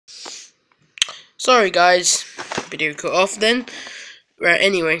Sorry guys, video cut off then. Right,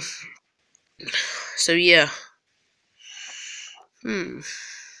 anyway. So yeah.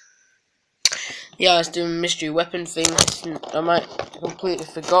 Yeah, I was doing mystery weapon thing. I might completely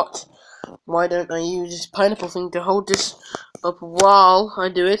forgot. Why don't I use this pineapple thing to hold this up while I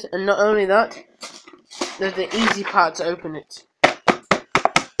do it? And not only that, there's the easy part to open it.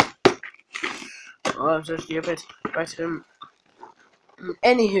 Oh, I'm so stupid. Right,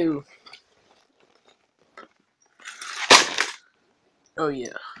 anywho. Oh yeah.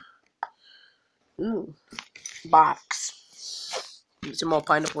 Ooh. Box. Need some more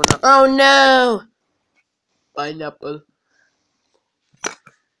pineapple now. Oh no! Pineapple.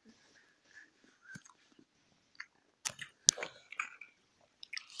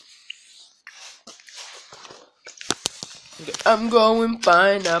 Okay, I'm going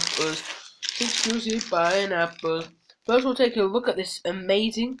pineapples. Exclusive pineapple. First we'll take a look at this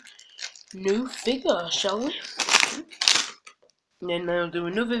amazing new figure, shall we? And then I'll do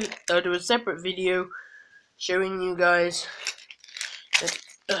a separate video showing you guys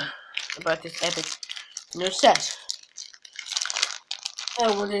about this epic new set.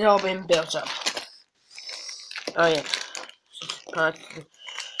 Oh, when it's all been built up. Oh yeah.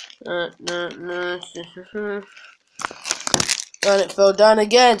 And it fell down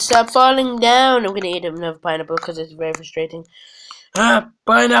again. Stop falling down. I'm gonna eat another pineapple because it's very frustrating.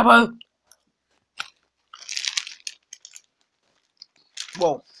 Pineapple.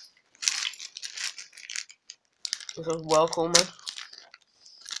 Whoa. This is well cool, man.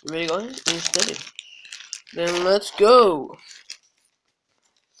 You ready, guys? You steady. Then let's go.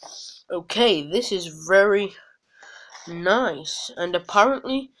 Okay, this is very nice, and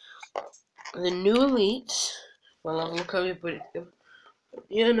apparently the new elites. Well, I'll look how you put it.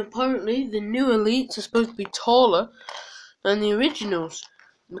 Yeah, and apparently the new elites are supposed to be taller than the originals,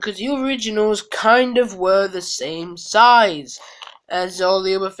 because the originals kind of were the same size as all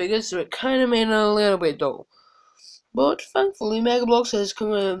the other figures, so it kind of made it a little bit dull. But thankfully, Mega Bloks has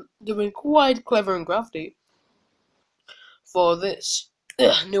been quite clever and crafty for this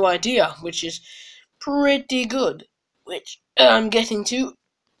new idea, which is pretty good, which I'm getting to,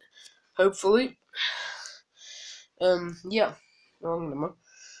 hopefully. Yeah. Oh, no.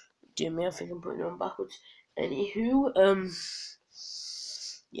 Dear me, I think I'm putting it on backwards. Anywho,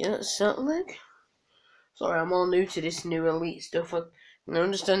 yeah, that's that leg. Sorry, I'm all new to this new elite stuff. I can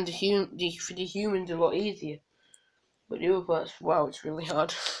understand for the humans a lot easier, but the other parts, wow, it's really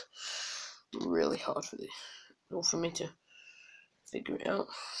hard. Really hard for me to figure it out.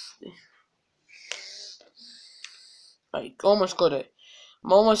 I almost got it.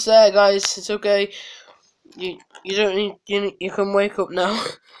 I'm almost there, guys. It's okay. You don't need. You can wake up now.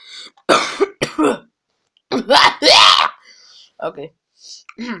 Okay.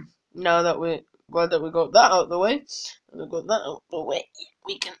 Now that we're glad that we got that out of the way, and we got that out of the way,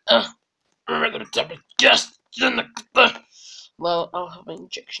 we can. We're gonna tap it just in the. Well, I'll have an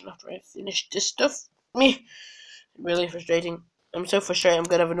injection after I finish this stuff. Me. Really frustrating. I'm so frustrated. I'm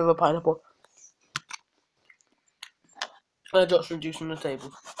gonna have another pineapple. I dropped some juice on the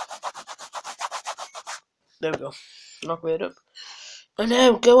table. There we go. Knock it up. Oh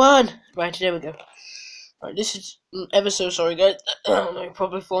no, go on! Right, there we go. Right, this is ever so sorry, guys. I'm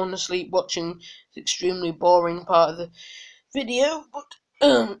probably falling asleep watching this extremely boring part of the video, but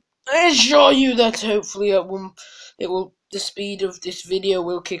I assure you that hopefully the speed of this video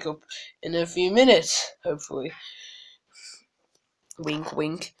will kick up in a few minutes, hopefully. Wink,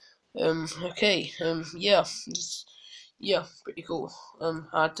 wink. Okay, yeah, pretty cool.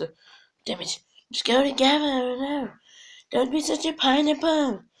 Hard to, damn it, just go together, no. Don't be such a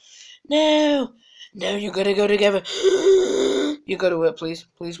pineapple. No, you gotta go together. You gotta work, please.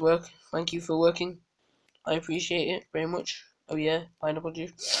 Please work. Thank you for working. I appreciate it very much. Oh yeah, pineapple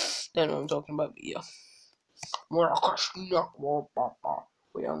juice. Don't know what I'm talking about, but yeah. Wait,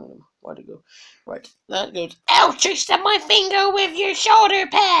 where'd it go? Right, that goes. Ouch! You stubbed my finger with your shoulder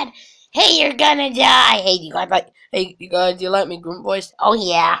pad. Hey, you're gonna die. Hey, you guys, do you like me grunt voice? Oh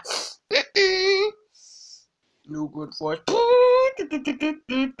yeah. No good voice.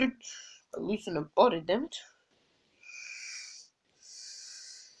 Loosen the body, damn it.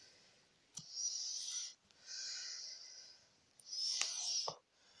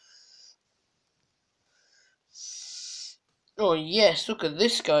 Oh yes, look at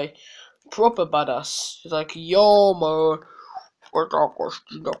this guy. Proper badass. He's like, yo man,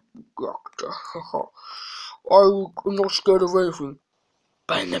 I'm not scared of anything.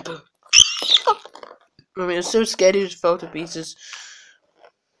 Pineapple. I mean, I'm so scared he just fell to pieces.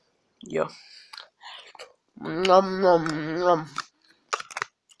 Yeah. Nom nom nom.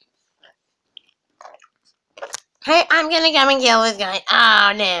 Hey, I'm gonna come and kill this guy.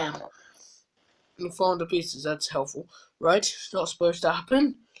 Oh, no. You fall into pieces, that's helpful. Right? It's not supposed to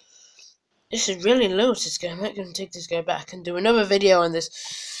happen. This is really loose, this guy. I might gonna take this guy back and do another video on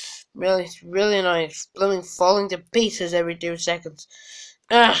this. Really, it's really nice. Blooming falling to pieces every 2 seconds.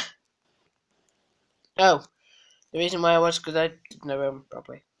 Ah! Oh. The reason why I was because I didn't know him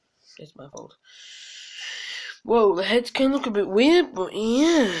properly. It's my fault. Whoa, the heads can look a bit weird, but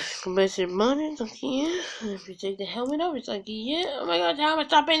yeah. Compared to mine, it's like, yeah. If you take the helmet off, it's like, yeah. Oh my god, the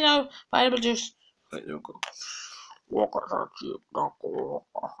helmet's up in though. Pineapple juice. Wait, there we go. Walk at that shit, Knuckle.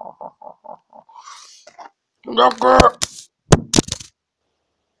 Knuckle!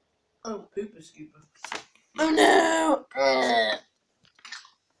 Oh, pooper scooper. Oh no!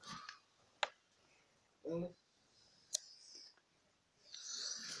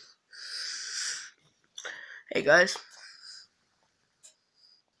 Hey guys.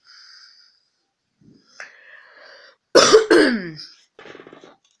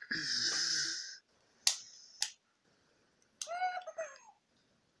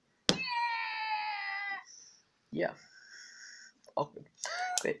 Yeah. Awkward.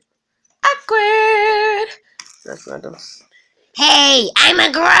 Great. Awkward! That's random. Hey, I'm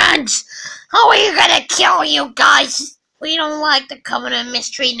a grunt! How are you gonna kill you guys? We don't like the Covenant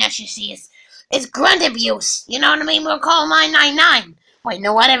mistreating us, you see. It's grunt abuse. You know what I mean? We'll call 999. Wait,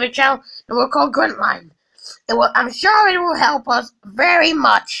 no, whatever, Joe. We'll call Grunt Line. I'm sure it will help us very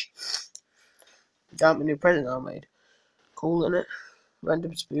much. Got my new present I made. Cool, innit?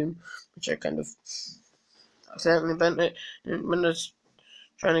 Random spoon, which I kind of accidentally bent it when I was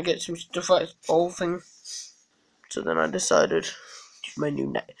trying to get some stuff out of this bowl thing. So then I decided, my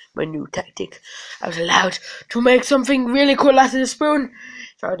new tactic. I was allowed to make something really cool out of the spoon.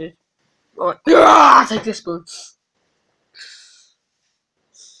 So I did. Take this spoon.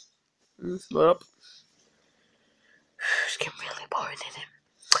 What up? It's getting really boring, isn't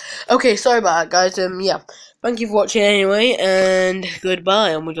it? Okay, sorry about that, guys. Yeah. Thank you for watching anyway, and goodbye.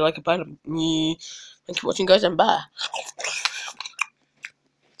 And would you like a pineapple? Thank you for watching, guys, and bye.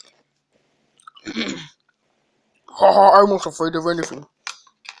 I'm not afraid of anything.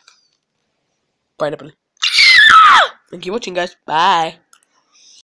 Pineapple. Thank you for watching, guys. Bye.